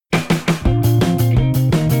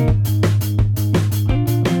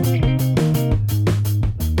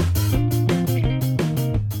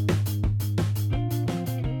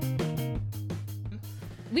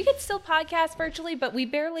podcast virtually, but we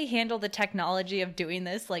barely handle the technology of doing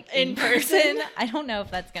this like in person. I don't know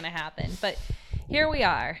if that's going to happen, but here we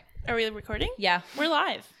are. Are we recording? Yeah. We're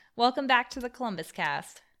live. Welcome back to the Columbus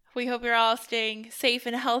Cast. We hope you're all staying safe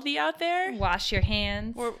and healthy out there. Wash your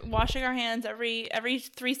hands. We're washing our hands every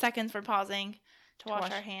 3 seconds. We're pausing to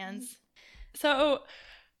wash our hands. So,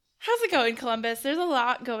 how's it going, Columbus? There's a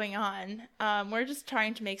lot going on. We're just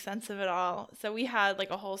trying to make sense of it all. So we had like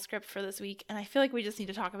a whole script for this week, and I feel like we just need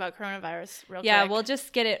to talk about coronavirus real quick. Yeah, we'll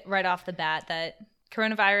just get it right off the bat that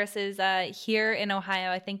coronavirus is here in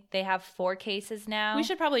Ohio. I think they have 4 cases now. We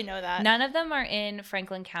should probably know that. None of them are in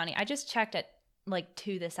Franklin County. I just checked at like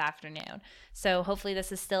 2 this afternoon. So hopefully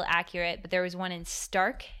this is still accurate. But there was 1 in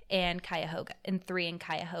Stark and Cuyahoga, and 3 in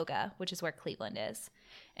Cuyahoga, which is where Cleveland is.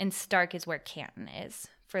 And Stark is where Canton is,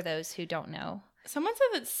 for those who don't know. Someone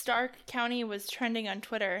said that Stark County was trending on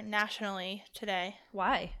Twitter nationally today.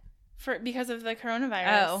 Why? Because of the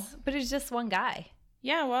coronavirus. Oh, but it's just one guy.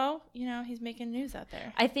 Yeah, well, you know, he's making news out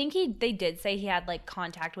there. I think they did say he had like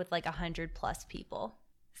contact with like 100 plus people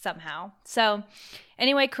somehow. So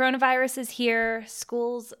anyway, coronavirus is here.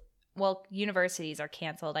 Schools, well, universities are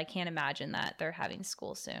canceled. I can't imagine that they're having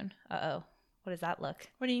school soon. Uh-oh. What does that look?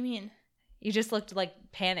 What do you mean? You just looked like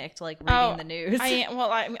panicked, like reading the news.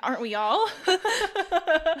 Aren't we all?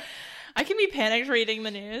 I can be panicked reading the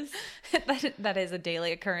news. that is a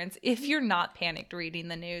daily occurrence. If you're not panicked reading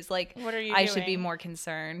the news, like, what are you I doing? should be more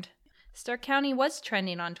concerned. Stark County was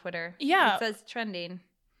trending on Twitter. Yeah. It says trending.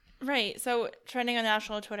 Right. So trending on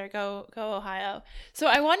national Twitter, go Ohio. So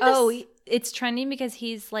I wanted to... it's trending because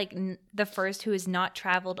he's like the first who has not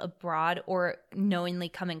traveled abroad or knowingly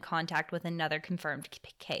come in contact with another confirmed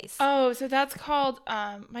case. Oh, so that's called...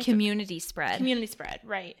 community spread. Community spread,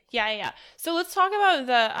 right. Yeah. So let's talk about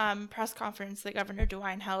the press conference that Governor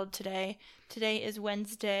DeWine held today. Today is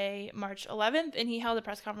Wednesday, March 11th, and he held a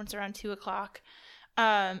press conference around 2 o'clock.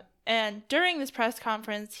 And during this press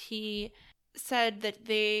conference, he said that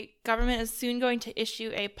the government is soon going to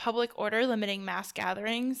issue a public order limiting mass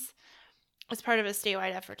gatherings as part of a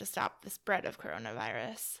statewide effort to stop the spread of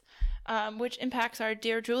coronavirus, which impacts our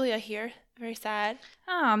dear Julia here. Very sad.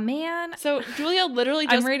 Oh, man. So Julia literally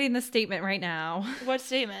just... I'm reading the statement right now. What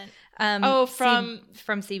statement? From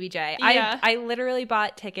CBJ. Yeah. I literally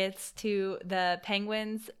bought tickets to the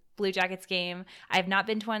Penguins Blue Jackets game. I have not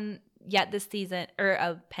been to one yet this season, or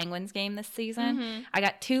a Penguins game this season. Mm-hmm. I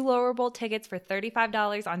got 2 lower bowl tickets for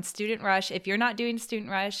 $35 on Student Rush. If you're not doing Student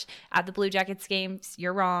Rush at the Blue Jackets games,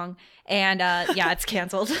 you're wrong. And yeah, it's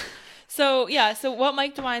canceled. So what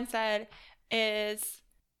Mike DeWine said is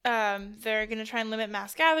they're going to try and limit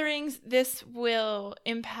mass gatherings. This will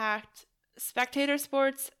impact spectator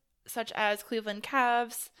sports such as Cleveland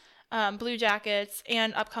Cavs, Blue Jackets,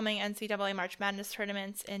 and upcoming NCAA March Madness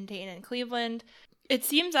tournaments in Dayton and Cleveland. It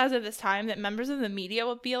seems as of this time that members of the media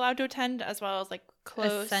will be allowed to attend, as well as like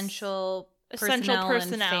close essential personnel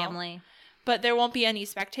and family. But there won't be any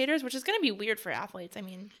spectators, which is going to be weird for athletes. I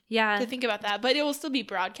mean, yeah, to think about that. But it will still be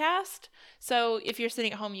broadcast, so if you're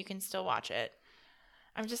sitting at home, you can still watch it.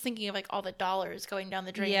 I'm just thinking of like all the dollars going down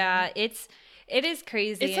the drain. Yeah, it is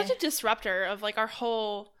crazy. It's such a disruptor of like our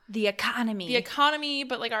whole the economy,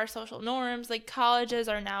 but like our social norms. Like colleges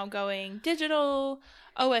are now going digital.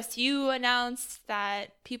 OSU announced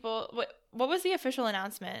that people... What was the official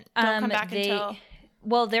announcement? Don't come back until...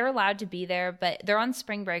 Well, they're allowed to be there, but they're on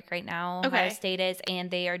spring break right now. Okay. Ohio State is,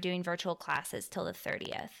 and they are doing virtual classes till the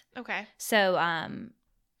 30th. Okay. So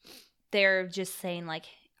they're just saying, like...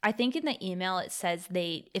 I think in the email it says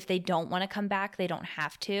if they don't want to come back, they don't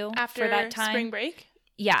have to after for that time. Spring break?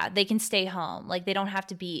 Yeah, they can stay home. Like, they don't have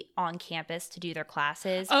to be on campus to do their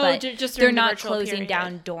classes. Oh, but just they're the not virtual closing period.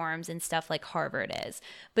 down dorms and stuff like Harvard is.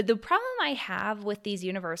 But the problem I have with these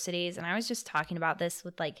universities, and I was just talking about this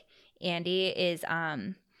with, like, Andy, is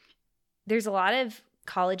there's a lot of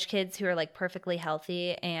college kids who are, like, perfectly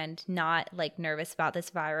healthy and not, like, nervous about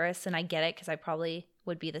this virus. And I get it because I probably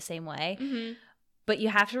would be the same way. Mm-hmm. But you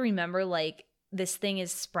have to remember, like, this thing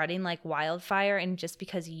is spreading like wildfire, and just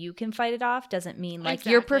because you can fight it off doesn't mean like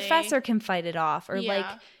your professor can fight it off, or like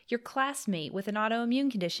your classmate with an autoimmune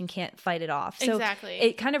condition can't fight it off. So exactly.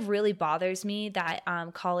 It kind of really bothers me that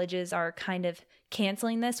colleges are kind of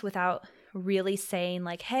canceling this without really saying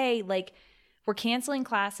like, hey, like, we're canceling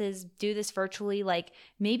classes, do this virtually, like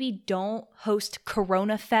maybe don't host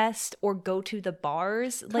Corona Fest or go to the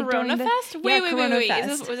bars. Like Corona Fest? Wait.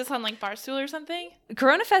 Fest. Was this on like Barstool or something?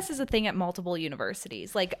 Corona Fest is a thing at multiple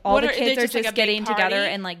universities. Like all the kids are just like getting together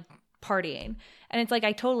and like partying. And it's like,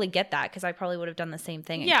 I totally get that because I probably would have done the same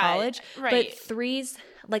thing in college. Right. But Threes,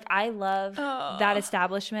 like I love that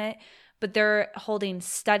establishment, but they're holding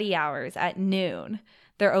study hours at noon.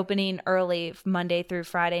 they're opening early Monday through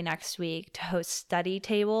Friday next week to host study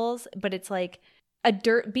tables. But it's like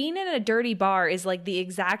being in a dirty bar is like the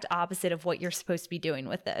exact opposite of what you're supposed to be doing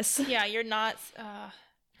with this. Yeah, you're not.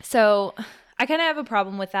 So I kind of have a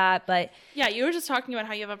problem with that, but yeah, you were just talking about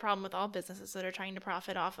how you have a problem with all businesses that are trying to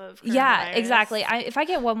profit off of coronavirus. Yeah, exactly. If I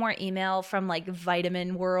get one more email from like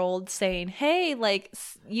Vitamin World saying, hey, like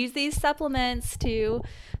use these supplements to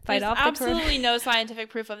fight off the absolutely no scientific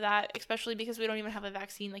proof of that, especially because we don't even have a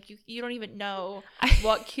vaccine. Like you don't even know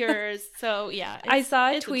what cures. So yeah, I saw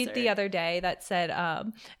a tweet absurd. the other day that said,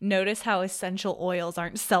 notice how essential oils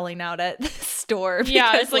aren't selling out at the store.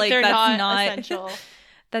 Yeah, because, it's like they're that's not essential.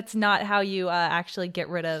 That's not how you actually get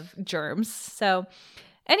rid of germs. So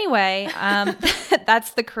anyway,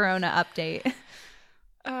 that's the Corona update.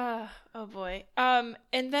 Oh boy. And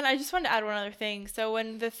then I just wanted to add one other thing. So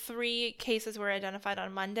when the 3 cases were identified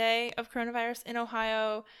on Monday of coronavirus in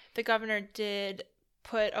Ohio, the governor did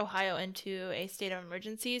put Ohio into a state of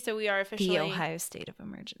emergency. So we are officially the Ohio state of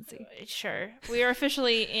emergency. Sure. We are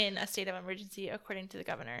officially in a state of emergency according to the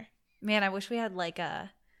governor. Man, I wish we had like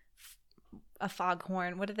a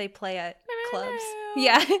foghorn. What do they play at clubs?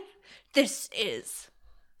 Yeah. This is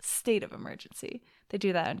state of emergency. They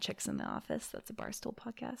do that on Chicks in the Office. That's a Barstool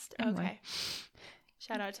podcast. Anyway. Okay.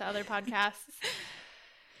 Shout out to other podcasts.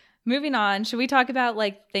 Moving on. Should we talk about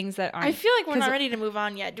like things that aren't... I feel like we're not ready to move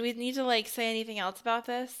on yet. Do we need to like say anything else about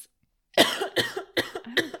this? I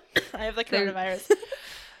have the coronavirus.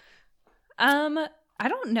 I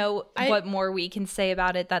don't know what more we can say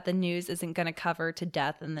about it that the news isn't going to cover to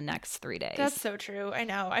death in the next 3 days. That's so true. I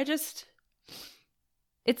know.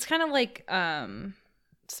 It's kind of like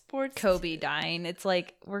sports Kobe dying. It's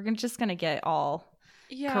like we're just going to get all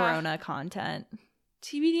Corona content.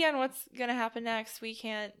 TBD on what's going to happen next. We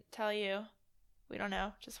can't tell you. We don't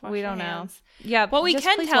know. Just wash your hands. Yeah, what we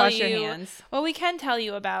can tell you, what we can tell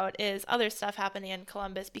you about is other stuff happening in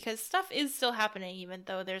Columbus, because stuff is still happening even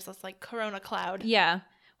though there's this like Corona cloud. Yeah,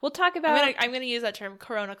 we'll talk about. I'm gonna use that term,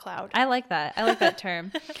 Corona cloud. I like that. I like that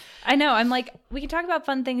term. I know. I'm like, we can talk about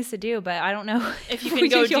fun things to do, but I don't know if you can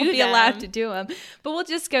go do them. You'll be allowed to do them. But we'll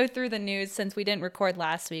just go through the news since we didn't record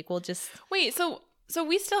last week. We'll just wait. So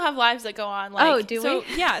we still have lives that go on. Like, do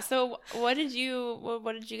we? Yeah. So what did you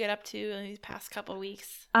get up to in these past couple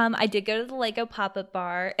weeks? I did go to the Lego pop-up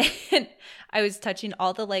bar and I was touching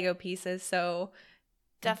all the Lego pieces. So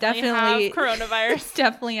definitely have coronavirus.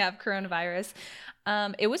 Definitely have coronavirus.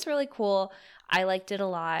 It was really cool. I liked it a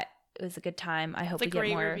lot. It was a good time. I hope we get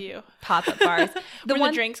more pop-up bars. Were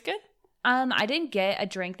the drinks good? I didn't get a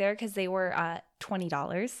drink there because they were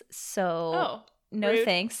 $20. So no rude.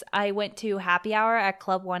 Thanks. I went to happy hour at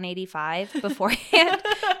Club 185 beforehand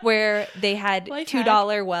where they had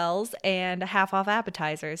 $2 wells and half off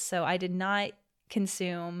appetizers. So I did not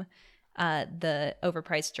consume the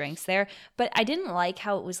overpriced drinks there. But I didn't like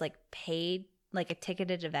how it was like paid, like a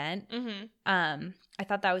ticketed event. Mm-hmm. I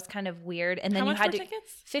thought that was kind of weird. And then how you much had were to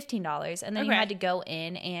tickets? $15. And then you had to go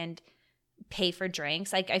in and pay for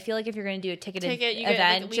drinks. Like I feel like if you're going to do a ticketed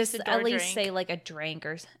event, like just at least say like a drink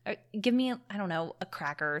or give me, I don't know, a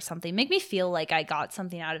cracker or something. Make me feel like I got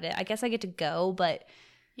something out of it. I guess I get to go, but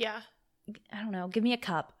yeah, I don't know. Give me a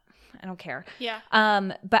cup. I don't care. Yeah.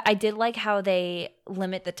 But I did like how they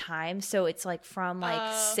limit the time, so it's like from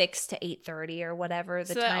like 6 to 8:30 or whatever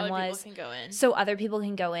the time was. So other people can go in. So other people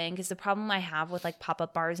can go in, because the problem I have with like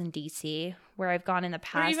pop-up bars in DC, where I've gone in the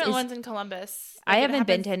past, or even ones in Columbus. Like I haven't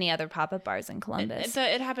been to any other pop-up bars in Columbus.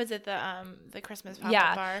 It happens at the Christmas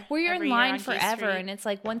pop-up bar. Where you're in line forever, and it's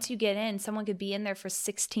like once you get in, someone could be in there for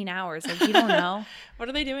 16 hours. Like you don't know. What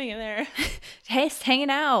are they doing in there? Hey, hanging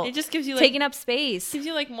out. It just gives you taking up space. Gives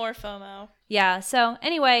you like more FOMO. Yeah. So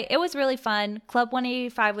anyway, it was really fun. Club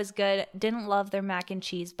 185 was good. Didn't love their mac and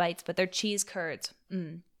cheese bites, but their cheese curds,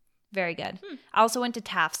 very good. I also went to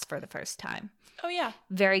Taft's for the first time. Oh yeah,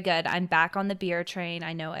 very good. I'm back on the beer train.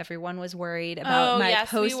 I know everyone was worried about my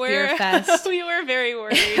post we beer fest. We were very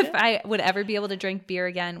worried if I would ever be able to drink beer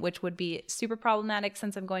again, which would be super problematic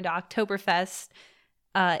since I'm going to Oktoberfest.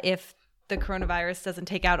 If the coronavirus doesn't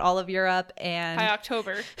take out all of Europe, and by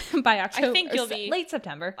October, I think you'll be late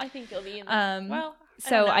September. I think you'll be in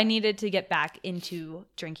so I needed to get back into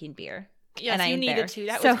drinking beer. Yes, and you needed to.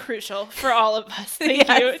 That was crucial for all of us.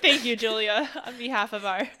 Thank you, Julia, on behalf of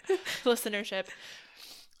our listenership.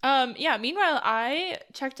 Meanwhile, I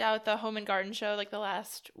checked out the Home and Garden show like the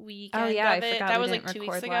last weekend. Oh yeah, of it. I forgot that we was didn't like 2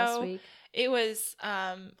 weeks record ago. Last week. It was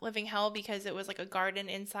living hell because it was like a garden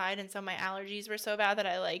inside, and so my allergies were so bad that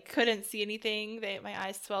I like couldn't see anything. My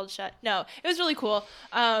eyes swelled shut. No, it was really cool.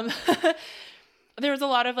 There was a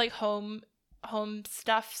lot of like home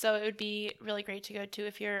stuff, so it would be really great to go to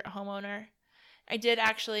if you're a homeowner. I did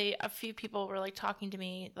actually, a few people were like talking to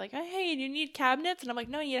me like, hey, do you need cabinets? And I'm like,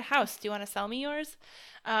 no, you need a house. Do you want to sell me yours?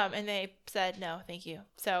 And they said, no, thank you.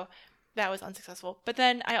 So that was unsuccessful. But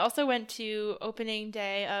then I also went to opening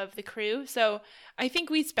day of The Crew. So I think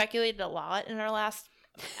we speculated a lot in our last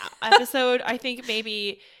episode. I think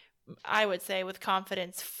maybe I would say with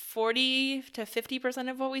confidence 40 to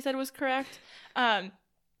 50% of what we said was correct.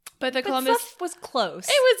 But Columbus stuff was close.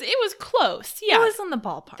 It was close. Yeah. It was on the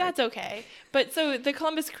ballpark. That's okay. But so the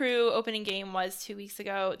Columbus Crew opening game was 2 weeks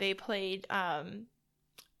ago. They played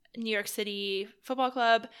New York City Football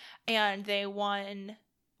Club and they won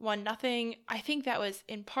 1-0. I think that was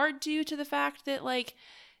in part due to the fact that like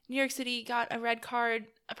New York City got a red card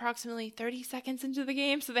approximately 30 seconds into the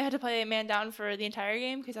game, so they had to play a man down for the entire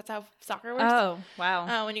game because that's how soccer works. Oh,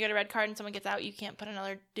 wow. When you get a red card and someone gets out, you can't put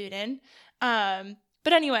another dude in.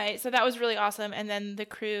 But anyway, so that was really awesome. And then the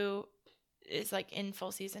Crew is like in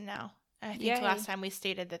full season now. I think last time we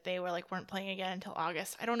stated that they weren't playing again until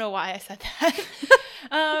August. I don't know why I said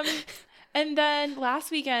that. And then last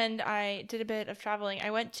weekend I did a bit of traveling.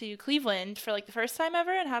 I went to Cleveland for like the first time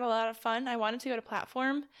ever and had a lot of fun. I wanted to go to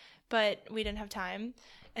Platform, but we didn't have time.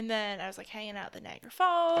 And then I was like hanging out at the Niagara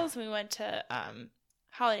Falls. We went to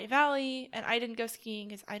Holiday Valley, and I didn't go skiing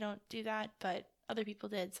because I don't do that, but other people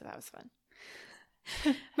did, so that was fun.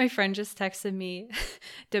 My friend just texted me,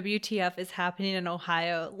 WTF is happening in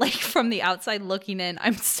Ohio, like from the outside looking in.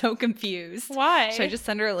 I'm so confused. Why? Should I just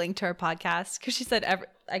send her a link to our podcast? Because she said,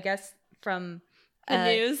 I guess from the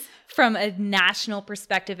news, from a national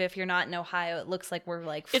perspective, if you're not in Ohio, it looks like we're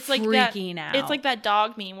like freaking out. It's like that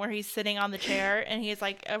dog meme where he's sitting on the chair and he's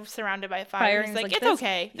like surrounded by fire. He's like, it's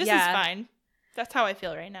okay. This is fine. That's how I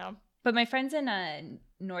feel right now. But my friends in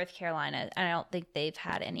North Carolina, I don't think they've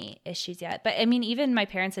had any issues yet. But I mean, even my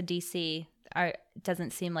parents in DC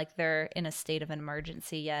doesn't seem like they're in a state of an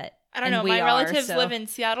emergency yet. I don't know. My relatives live in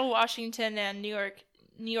Seattle, Washington, and New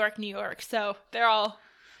York. So they're all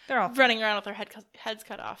running around with their heads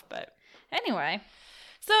cut off. But anyway,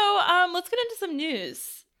 so let's get into some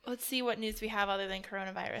news. Let's see what news we have other than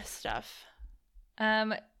coronavirus stuff.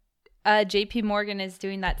 JP Morgan is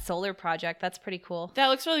doing that solar project. That's pretty cool. That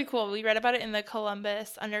looks really cool. We read about it in the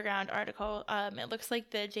Columbus Underground article. It looks like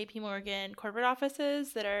the JP Morgan corporate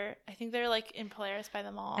offices I think they're like in Polaris by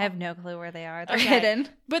the mall. I have no clue where they are. They're hidden.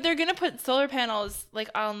 But they're going to put solar panels like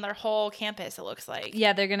on their whole campus, it looks like.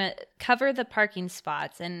 Yeah, they're going to cover the parking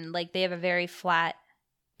spots, and like they have a very flat,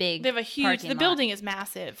 big They have a huge, the building is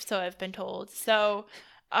massive, so I've been told. So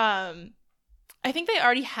I think they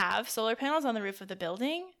already have solar panels on the roof of the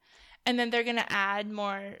building. And then they're going to add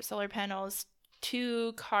more solar panels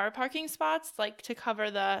to car parking spots, like to cover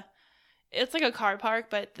it's like a car park,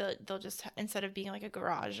 but they'll just, instead of being like a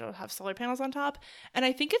garage, it'll have solar panels on top. And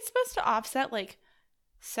I think it's supposed to offset like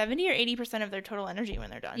 70 or 80% of their total energy when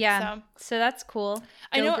they're done. Yeah. So that's cool.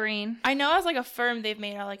 Go green. I know as like a firm, they've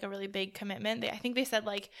made like a really big commitment. I think they said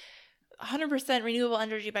like 100% renewable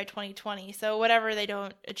energy by 2020. So whatever they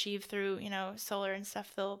don't achieve through, solar and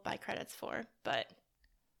stuff, they'll buy credits for. But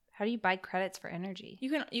how do you buy credits for energy?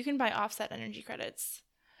 You can buy offset energy credits.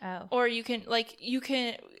 Oh. Or you can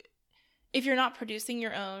if you're not producing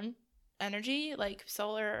your own energy, like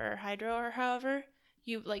solar or hydro or however,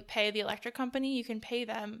 you like pay the electric company, you can pay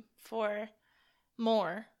them for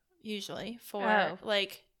more usually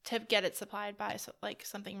like to get it supplied by like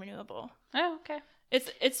something renewable. Oh, okay.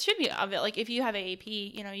 It should be of it. Like if you have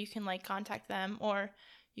AAP, you can like contact them or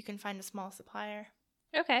you can find a small supplier.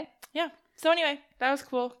 Okay. Yeah. So anyway, that was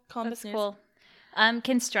cool. Columbus news. Cool.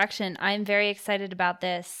 Construction. I'm very excited about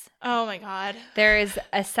this. Oh my God. There is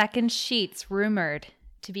a second Sheetz rumored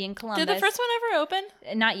to be in Columbus. Did the first one ever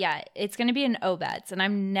open? Not yet. It's going to be in Obetz, and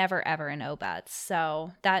I'm never ever in Obetz,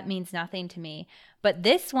 so that means nothing to me. But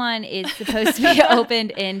this one is supposed to be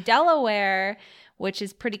opened in Delaware, which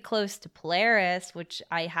is pretty close to Polaris, which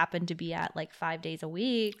I happen to be at like 5 days a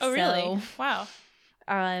week. Oh, really? Wow.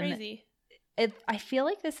 Crazy. I feel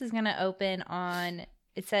like this is going to open on,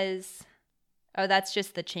 it says, that's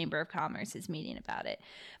just the Chamber of Commerce's meeting about it.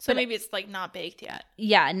 So maybe it's like not baked yet.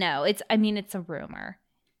 Yeah, no, it's a rumor.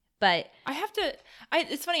 But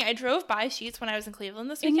it's funny, I drove by Sheetz when I was in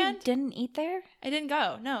Cleveland this weekend. You didn't eat there? I didn't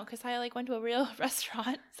go, no, because I like went to a real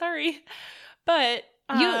restaurant. Sorry. But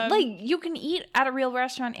you can eat at a real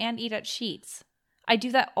restaurant and eat at Sheetz. I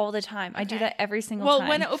do that all the time. Okay. I do that every single time. Well,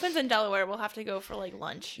 when it opens in Delaware, we'll have to go for like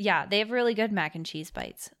lunch. Yeah, they have really good mac and cheese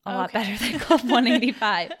bites. A lot better than Club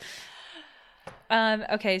 185.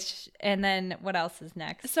 Okay, and then what else is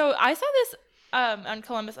next? So I saw this on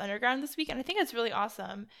Columbus Underground this week, and I think it's really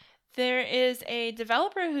awesome. There is a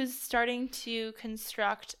developer who's starting to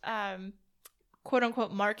construct quote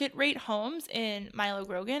unquote market rate homes in Milo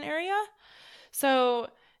Grogan area. So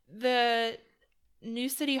the New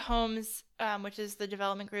City Homes, which is the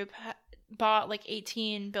development group, bought like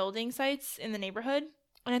 18 building sites in the neighborhood.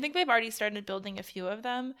 And I think they've already started building a few of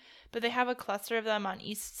them, but they have a cluster of them on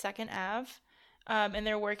East 2nd Ave. And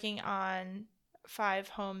they're working on 5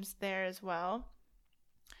 homes there as well.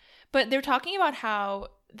 But they're talking about how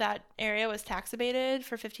that area was tax abated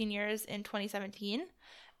for 15 years in 2017.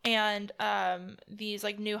 And these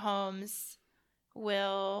like new homes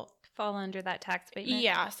will fall under that tax abatement.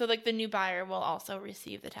 Yeah, so like the new buyer will also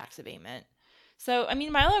receive the tax abatement. So I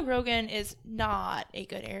mean, Milo Grogan is not a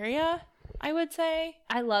good area, I would say.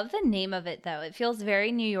 I love the name of it though. It feels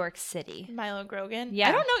very New York City. Milo Grogan. Yeah.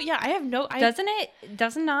 I don't know. Yeah, I have no. Doesn't it?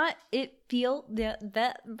 Does not it feel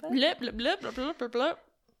that? Blip, blip, blip, blip, blip, blip, blip.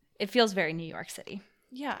 It feels very New York City.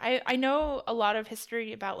 Yeah, I know a lot of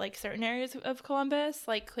history about like certain areas of Columbus,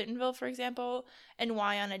 like Clintonville, for example, and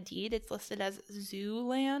why on a deed it's listed as zoo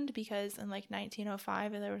land because in like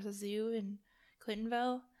 1905 there was a zoo in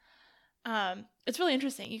Clintonville. It's really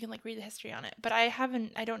interesting. You can like read the history on it, but I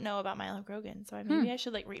don't know about Milo Grogan, so maybe I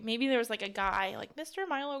should like read. Maybe there was like a guy like Mr.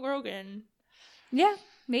 Milo Grogan. Yeah,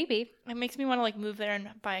 maybe. It makes me want to like move there and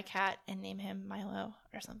buy a cat and name him Milo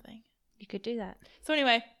or something. You could do that. So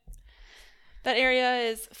anyway. That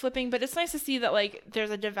area is flipping, but it's nice to see that like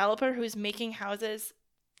there's a developer who's making houses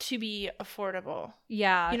to be affordable.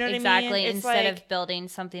 Yeah, you know what exactly. I mean? It's Instead like, of building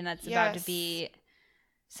something that's about to be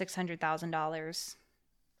 $600,000.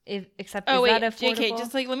 Except is that affordable?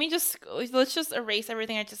 JK, let's just erase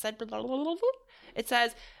everything I just said. It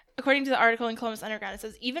says, according to the article in Columbus Underground, it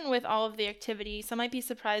says, even with all of the activity, some might be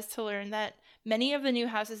surprised to learn that many of the new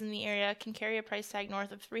houses in the area can carry a price tag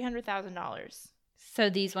north of $300,000. So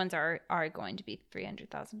these ones are going to be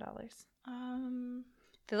 $300,000.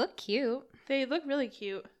 They look cute. They look really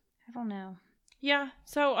cute. I don't know. Yeah,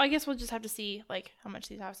 so I guess we'll just have to see like how much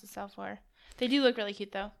these houses sell for. They do look really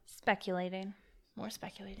cute though. Speculating. More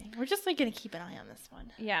speculating. We're just like gonna keep an eye on this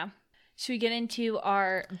one. Yeah. Should we get into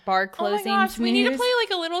our bar closings? Oh my gosh, we need to play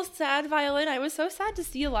like a little sad violin. I was so sad to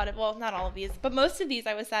see a lot of, well, not all of these, but most of these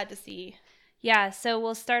I was sad to see. Yeah, so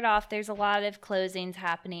we'll start off. There's a lot of closings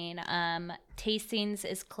happening. Tastings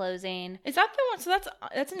is closing. Is that the one? So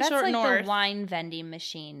that's in Short like North. That's like the wine vending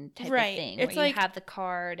machine type of thing. It's where like, you have the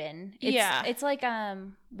card and it's like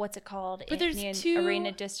what's it called? But there's two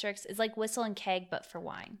arena districts. It's like Whistle and Keg, but for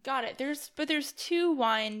wine. Got it. There's 2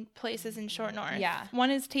 wine places in Short North. Yeah.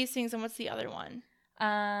 One is Tastings, and what's the other one?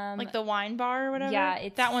 Like the wine bar or whatever? Yeah.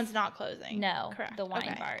 That one's not closing. No. Correct. The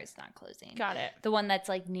wine bar is not closing. Got it. The one that's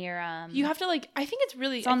like near you have to like, I think it's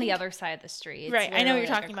really... It's on the other side of the street. It's right. I know what you're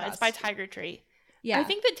talking about. It's by Tiger Tree. Yeah. I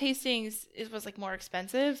think that Tastings was like more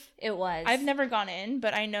expensive. It was. I've never gone in,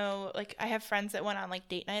 but I know like I have friends that went on like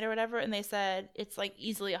date night or whatever, and they said it's like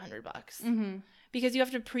easily $100. Mm-hmm. Because you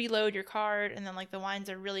have to preload your card, and then like the wines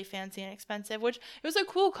are really fancy and expensive, which it was a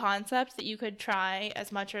cool concept that you could try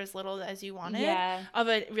as much or as little as you wanted of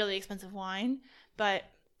a really expensive wine. But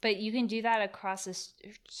you can do that across the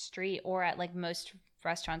street or at like most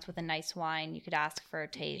restaurants with a nice wine. You could ask for a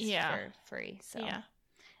taste for free. So yeah.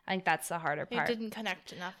 I think that's the harder part. It didn't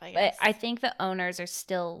connect enough, I guess. But I think the owners are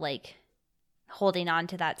still like holding on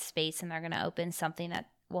to that space, and they're going to open something that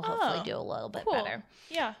will hopefully do a little bit better.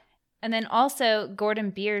 Yeah. And then also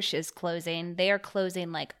Gordon Biersch is closing. They are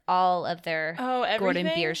closing like all of their Gordon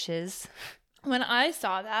Biersches. When I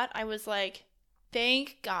saw that, I was like,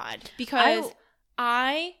 thank God. Because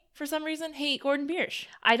I for some reason, hate Gordon Biersch.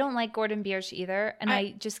 I don't like Gordon Biersch either, and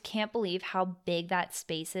I just can't believe how big that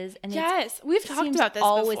space is. And we've talked about this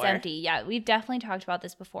always before. empty. Yeah, we've definitely talked about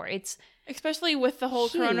this before. It's especially with the whole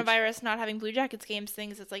huge. Coronavirus not having Blue Jackets games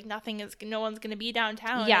things. It's like no one's going to be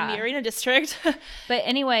downtown in the Arena District. But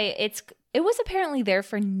anyway, it was apparently there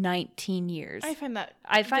for 19 years. I find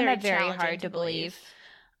that very hard to believe.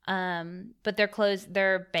 But they're closed.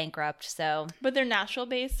 They're bankrupt. So, but they're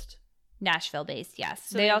Nashville-based. Nashville-based, yes.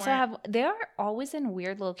 So they also they are always in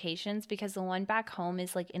weird locations because the one back home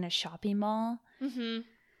is like in a shopping mall. Mm-hmm.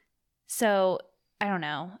 So I don't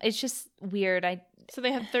know. It's just weird. So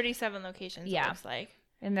they have 37 locations. Yeah, it looks like,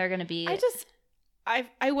 and they're gonna be.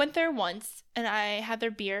 I went there once and I had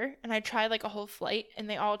their beer and I tried like a whole flight and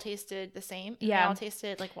they all tasted the same. And they all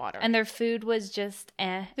tasted like water. And their food was just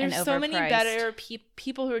There's so many better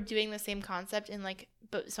people who are doing the same concept and like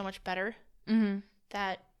but so much better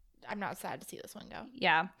that I'm not sad to see this one go.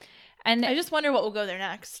 Yeah. And I just wonder what will go there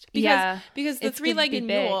next. Because the Three-Legged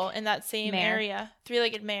Mule in that same area,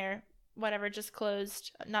 Three-Legged Mare, whatever just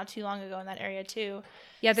closed not too long ago in that area too.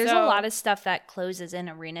 Yeah, there's a lot of stuff that closes in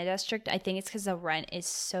Arena District. I think it's because the rent is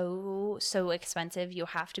so expensive. You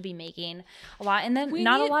have to be making a lot. And then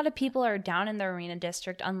a lot of people are down in the Arena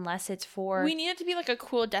District unless it's for... We need it to be like a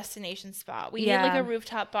cool destination spot. We need like a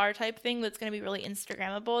rooftop bar type thing that's going to be really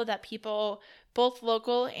Instagrammable, that people, both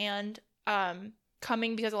local and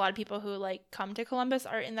coming, because a lot of people who like come to Columbus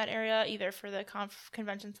are in that area, either for the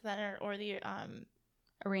convention center or the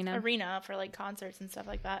arena for like concerts and stuff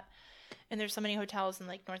like that. And there's so many hotels in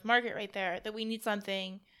like North Market right there that we need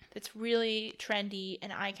something that's really trendy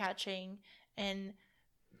and eye-catching and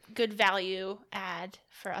good value add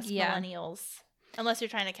for us millennials. Unless you're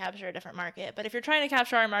trying to capture a different market. But if you're trying to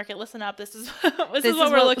capture our market, listen up. This is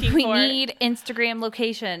what we're looking for. We need Instagram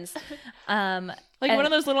locations. Like one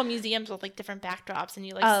of those little museums with like different backdrops, and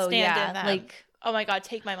you like stand in them. Like, oh my God,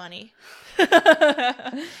 take my money.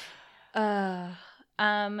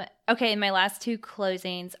 Okay, my last two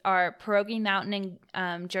closings are Pierogi Mountain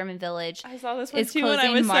and German Village. I saw this one too, and I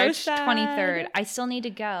was March so sad. 23rd. I still need to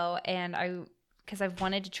go, and because I've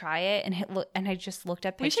wanted to try it, and I just looked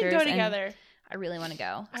at pictures. We should go together. I really want to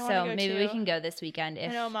go. So maybe we can go this weekend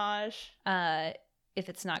if an homage. If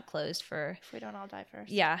it's not closed for... If we don't all die first.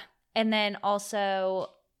 Yeah. And then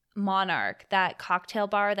also Monarch, that cocktail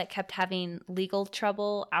bar that kept having legal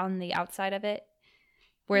trouble on the outside of it,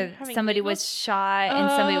 where somebody was shot and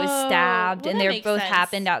somebody was stabbed, and they both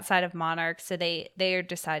happened outside of Monarch, so they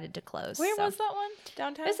decided to close. Where was that one?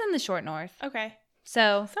 Downtown? It's in the Short North. Okay.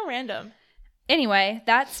 So random. Anyway,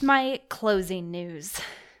 that's my closing news.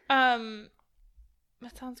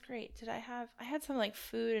 That sounds great. I had some like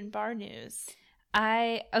food and bar news.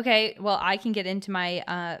 Well, I can get into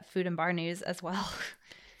my food and bar news as well.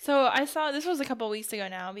 So I saw, this was a couple weeks ago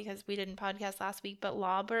now because we didn't podcast last week, but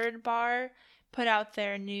Lawbird Bar put out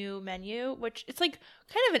their new menu, which it's like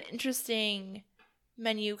kind of an interesting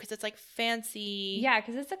menu because it's like fancy. Yeah,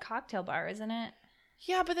 because it's a cocktail bar, isn't it?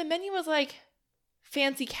 Yeah, but the menu was like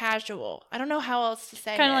fancy casual. I don't know how else to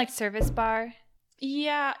say it. Kind of like service bar.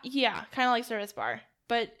 Yeah, kind of like service bar,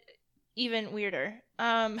 but even weirder.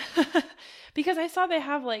 Because I saw they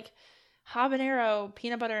have like habanero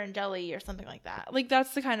peanut butter and jelly or something like that. Like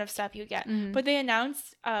that's the kind of stuff you get. Mm-hmm. But they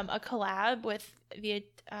announced a collab with the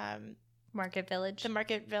Market Village,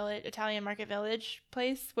 Italian Market Village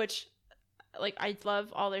place, which like I love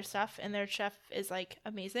all their stuff, and their chef is like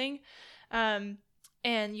amazing.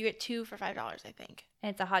 And you get 2 for $5, I think. And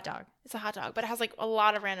it's a hot dog. It's a hot dog, but it has like a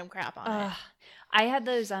lot of random crap on it. I had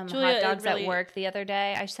those Julia, hot dogs at work the other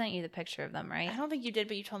day. I sent you the picture of them, right? I don't think you did,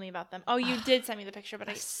 but you told me about them. Oh, you did send me the picture,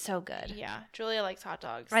 but so good. Yeah, Julia likes hot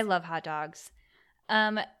dogs. I love hot dogs.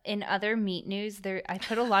 In other meat news, I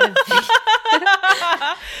put a lot of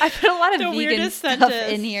vegan stuff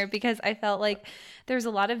in here because I felt like there's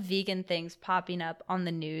a lot of vegan things popping up on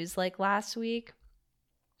the news like last week,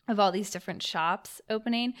 of all these different shops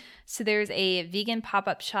opening. So there's a vegan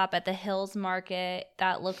pop-up shop at the Hills Market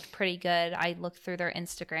that looked pretty good. I looked through their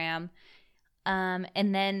Instagram.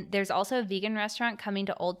 And then there's also a vegan restaurant coming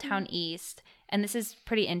to Old Town East. And this is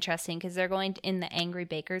pretty interesting because they're going in the Angry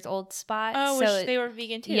Baker's old spot. Oh, so which they were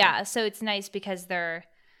vegan too. Yeah, so it's nice because they're...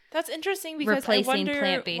 That's interesting because replacing I wonder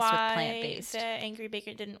plant-based why with plant-based. The Angry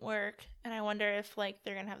Baker didn't work. And I wonder if like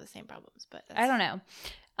they're going to have the same problems. But I don't know.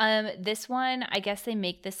 This one, I guess they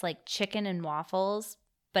make this like chicken and waffles,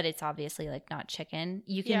 but it's obviously like not chicken.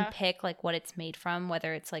 You can pick like what it's made from,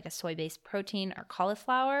 whether it's like a soy-based protein or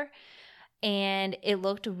cauliflower. And it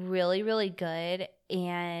looked really, really good.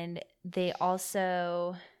 And they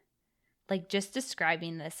also, like, just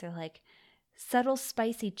describing this, they're like, subtle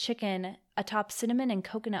spicy chicken atop cinnamon and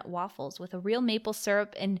coconut waffles with a real maple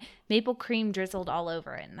syrup and maple cream drizzled all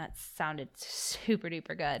over it. And that sounded super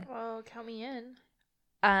duper good. Well, count me in.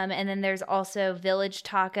 And then there's also Village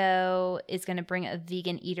Taco is going to bring a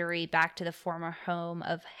vegan eatery back to the former home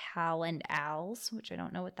of Hal and Al's, which I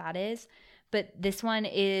don't know what that is. But this one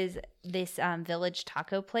is this Village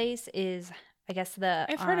Taco place is, I guess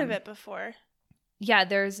I've heard of it before. Yeah,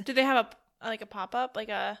 there's. Do they have a pop-up, like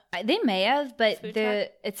a? They may have, but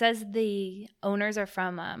it says the owners are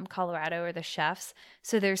from Colorado, or the chefs.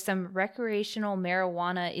 So there's some recreational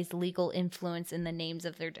marijuana is legal influence in the names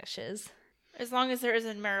of their dishes. As long as there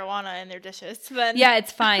isn't marijuana in their dishes, then... Yeah,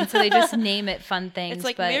 it's fine. So they just name it fun things. It's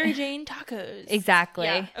like Mary Jane Tacos. Exactly.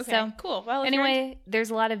 Yeah, okay, so, cool. Well, anyway, there's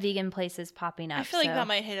a lot of vegan places popping up. I feel like that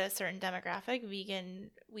might hit a certain demographic.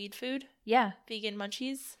 Vegan weed food. Yeah. Vegan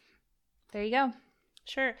munchies. There you go.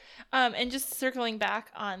 Sure. And just circling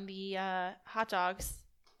back on the hot dogs,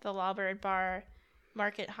 the Lawbird Bar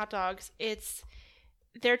Market hot dogs, it's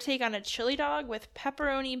their take on a chili dog with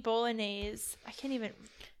pepperoni bolognese. I can't even...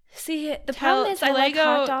 See, the problem is I like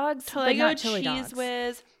hot dogs, but not chili cheese dogs.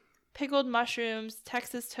 whiz, pickled mushrooms,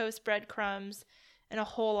 Texas toast breadcrumbs, and a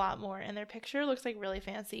whole lot more. And their picture looks like really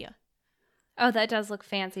fancy. Oh, that does look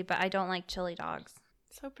fancy, but I don't like chili dogs.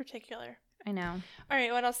 So particular. I know. All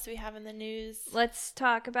right, what else do we have in the news? Let's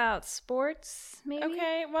talk about sports, maybe?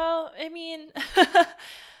 Okay, well, I mean,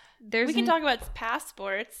 we can talk about past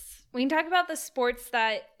sports. We can talk about the sports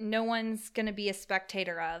that no one's going to be a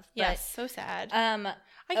spectator of. But, yes, so sad. I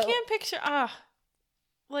Oh. can't picture,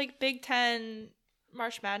 like Big Ten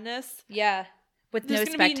March Madness. Yeah, with There's no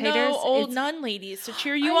gonna spectators. be no old nun ladies to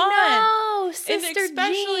cheer you on. I know, Sister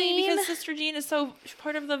Especially Jean. because Sister Jean is so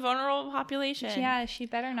part of the vulnerable population. Yeah, she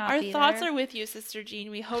better not Our be thoughts there. are with you, Sister Jean.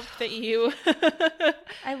 We hope that you...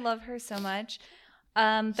 I love her so much.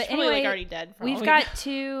 But She's anyway, probably, like, already dead. For all we've we got know.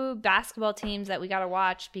 2 basketball teams that we got to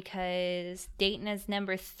watch because Dayton is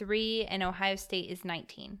number 3 and Ohio State is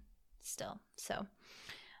 19 still. So,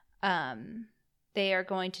 they are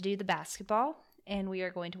going to do the basketball, and we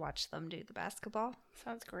are going to watch them do the basketball.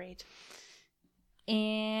 Sounds great.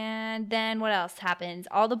 And then what else happens?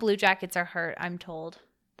 All the Blue Jackets are hurt, I'm told.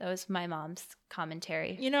 That was my mom's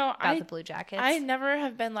commentary You know, about the Blue Jackets. I never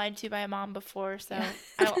have been lied to by a mom before, so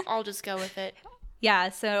I'll just go with it. Yeah,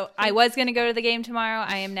 so I was going to go to the game tomorrow.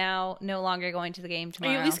 I am now no longer going to the game Are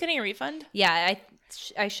tomorrow. you at least getting a refund? Yeah,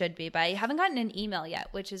 I should be, but I haven't gotten an email yet,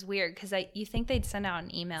 which is weird because you think they'd send out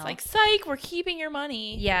an email. It's like, psych, we're keeping your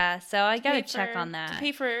money. Yeah, so I got to Pay check for- on that. To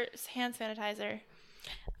pay for hand sanitizer.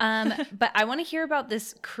 But I want to hear about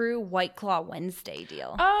this Crew White Claw Wednesday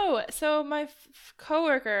deal. Oh, so my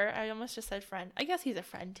coworker, I almost just said friend. I guess he's a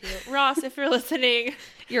friend too. Ross, if you're listening,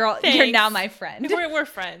 You're thanks. now my friend. we're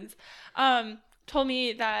friends. Told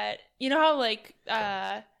me that, you know how like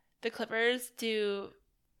the Clippers do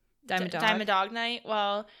Dime a Dog Night?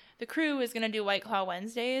 Well, the Crew is going to do White Claw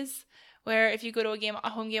Wednesdays, where if you go to a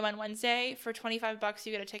home game on Wednesday, for $25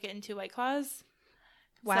 you get a ticket and 2 White Claws.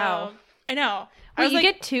 Wow. So, I know. I Wait, was you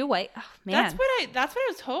like, get 2 white. Oh man. that's what I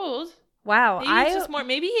was told. Wow.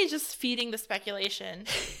 Maybe he's just feeding the speculation.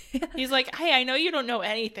 He's like, hey, I know you don't know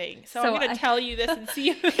anything, so I'm going to tell you this and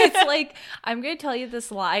see if It's like, I'm going to tell you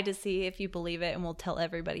this lie to see if you believe it, and we'll tell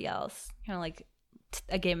everybody else. Kind of like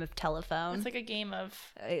a game of telephone. It's like a game of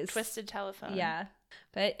twisted telephone. Yeah.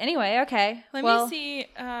 But anyway, okay. Let me see.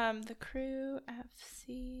 The Crew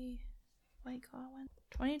FC White Claw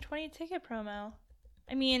 2020 ticket promo.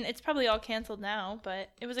 I mean, it's probably all canceled now, but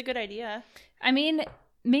it was a good idea. I mean,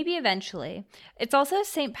 maybe eventually. It's also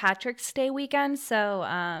St. Patrick's Day weekend, so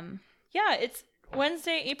Yeah, it's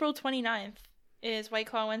Wednesday, April 29th is White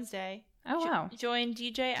Claw Wednesday. oh wow. Join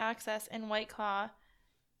DJ Access and White Claw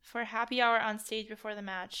for happy hour on stage before the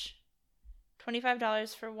match.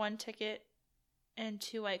 $25 for 1 ticket and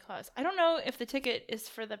 2 White Claws. I don't know if the ticket is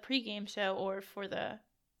for the pregame show or for the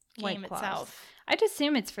game White Claws. itself. I'd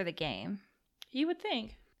assume it's for the game. You would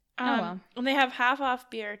think. Oh, well. And they have half off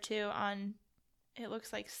beer too on, it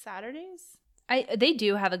looks like Saturdays. They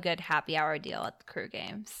do have a good happy hour deal at the Crew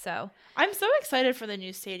games, so I'm so excited for the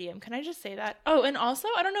new stadium. Can I just say that? Oh, and also,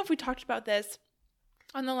 I don't know if we talked about this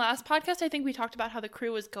on the last podcast. I think we talked about how the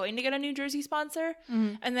Crew was going to get a New Jersey sponsor,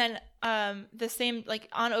 and then the same, like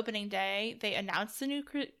on opening day, they announced the new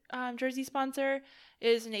Jersey sponsor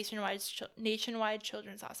is Nationwide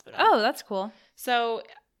Children's Hospital. oh, that's cool. So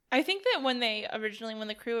I think that when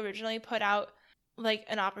the Crew originally put out like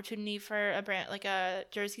an opportunity for a brand, like a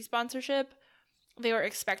jersey sponsorship, they were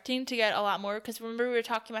expecting to get a lot more, because remember we were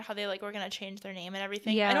talking about how they like were going to change their name and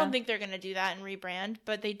everything. Yeah. I don't think they're going to do that and rebrand,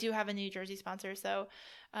 but they do have a New Jersey sponsor, so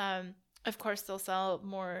of course they'll sell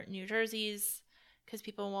more New Jerseys because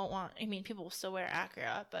people won't want, I mean, people will still wear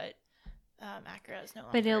Acura, but Acura is no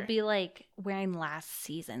longer. But it'll be like wearing last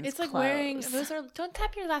season's it's like clothes. wearing, don't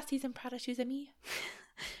tap your last season Prada shoes at me.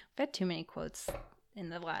 I've had too many quotes in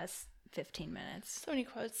the last 15 minutes. So many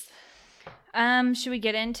quotes. Should we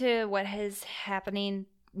get into what is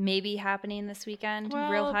maybe happening this weekend?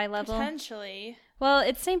 Real high level? Potentially. Well,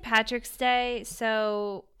 it's St. Patrick's Day,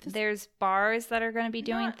 so there's bars that are going to be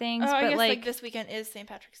doing things. Oh, I but guess like this weekend is St.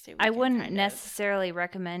 Patrick's Day weekend, I wouldn't kind of. necessarily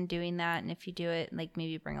recommend doing that. And if you do it, like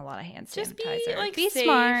maybe bring a lot of hand Just sanitizer. be safe.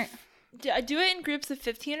 Smart. Do it in groups of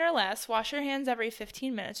 15 or less. Wash your hands every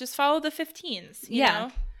 15 minutes. Just follow the 15s. You Yeah.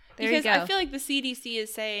 know? There because you go. I feel like the CDC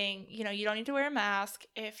is saying, you don't need to wear a mask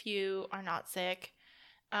if you are not sick.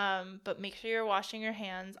 But make sure you're washing your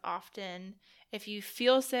hands often. If you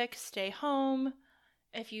feel sick, stay home.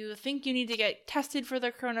 If you think you need to get tested for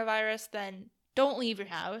the coronavirus, then don't leave your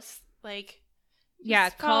house. Like, Yeah,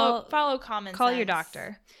 follow common call sense. your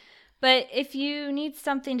doctor. But if you need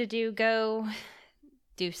something to do, go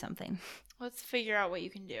do something. Let's figure out what you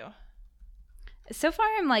can do. So far,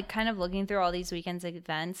 I'm like kind of looking through all these weekends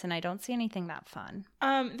events, and I don't see anything that fun.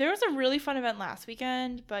 There was a really fun event last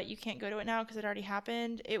weekend, but you can't go to it now because it already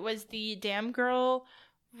happened. It was the Damn Girl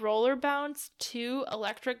Roller Bounce 2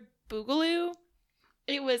 Electric Boogaloo.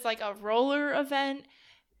 It was like a roller event,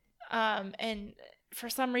 and for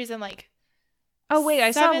some reason, like, oh wait,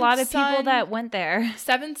 I saw a lot of people Son- that went there.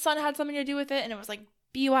 Seventh Son had something to do with it, and it was like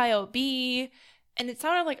BYOB, and it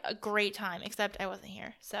sounded like a great time, except I wasn't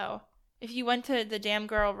here. So if you went to the Damn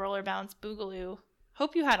Girl Roller Bounce Boogaloo,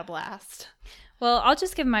 hope you had a blast. Well, I'll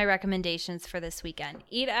just give my recommendations for this weekend.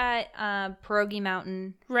 Eat at Pierogi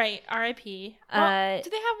Mountain. Right, R.I.P. Well, do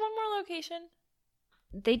they have one more location?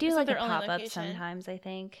 They do Is like that a their only pop-up location? sometimes, I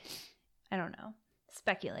think. I don't know.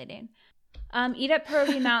 Speculating. Eat at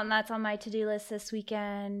Pierogi Mountain. That's on my to-do list this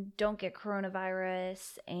weekend. Don't get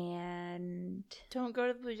coronavirus. And Don't go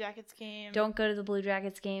to the Blue Jackets game. don't go to the Blue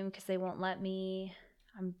Jackets game because they won't let me.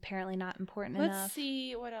 I'm apparently not important enough. Let's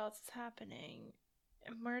see what else is happening.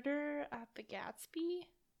 Murder at the Gatsby?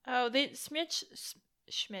 Oh,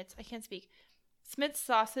 Schmitz, I can't speak. Smith's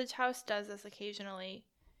Sausage House does this occasionally,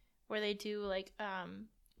 where they do like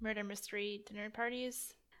murder mystery dinner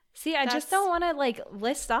parties. See, I just don't want to like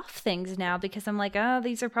list off things now because I'm like, oh,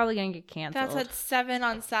 these are probably going to get canceled. That's at 7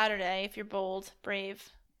 on Saturday if you're bold, brave.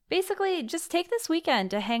 Basically, just take this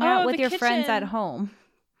weekend to hang out with the your friends at kitchen. home.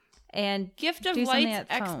 And Gift of do something Lights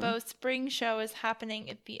at home. Expo Spring Show is happening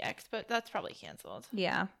at the Expo. That's probably canceled.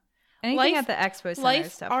 Yeah. Anything at the Expo Center Life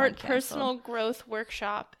is definitely Art canceled. Personal Growth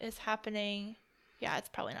Workshop is happening. Yeah, it's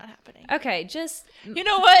probably not happening. Okay, just You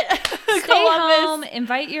know what? stay home,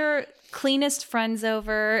 invite your cleanest friends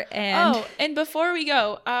over, and and before we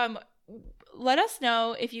go, let us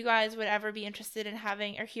know if you guys would ever be interested in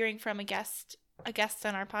having or hearing from a guest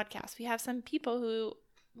on our podcast. We have some people who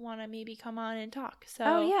want to maybe come on and talk.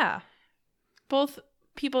 So yeah. both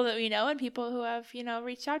people that we know and people who have,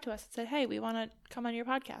 reached out to us and said, hey, we want to come on your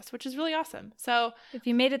podcast, which is really awesome. So If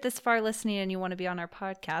you made it this far listening and you want to be on our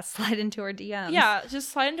podcast, slide into our DMs. yeah, just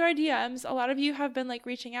slide into our DMs. A lot of you have been like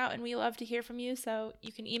reaching out and we love to hear from you. So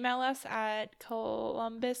you can email us at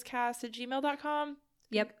columbuscast@gmail.com.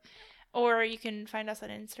 Yep. Or you can find us on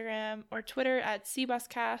Instagram or Twitter at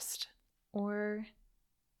cbuscast. Or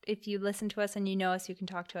if you listen to us and you know us, you can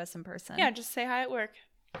talk to us in person. Yeah, just say hi at work.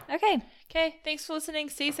 Okay. Okay, thanks for listening.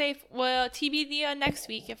 Stay safe. Well, TBD next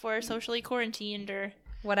week if we're socially quarantined or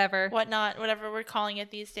Whatever. whatnot, whatever we're calling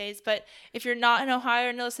it these days. But if you're not in Ohio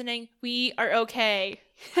and listening, we are okay.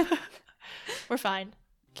 We're fine.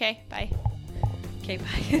 Okay, bye. Okay,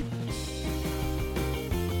 bye.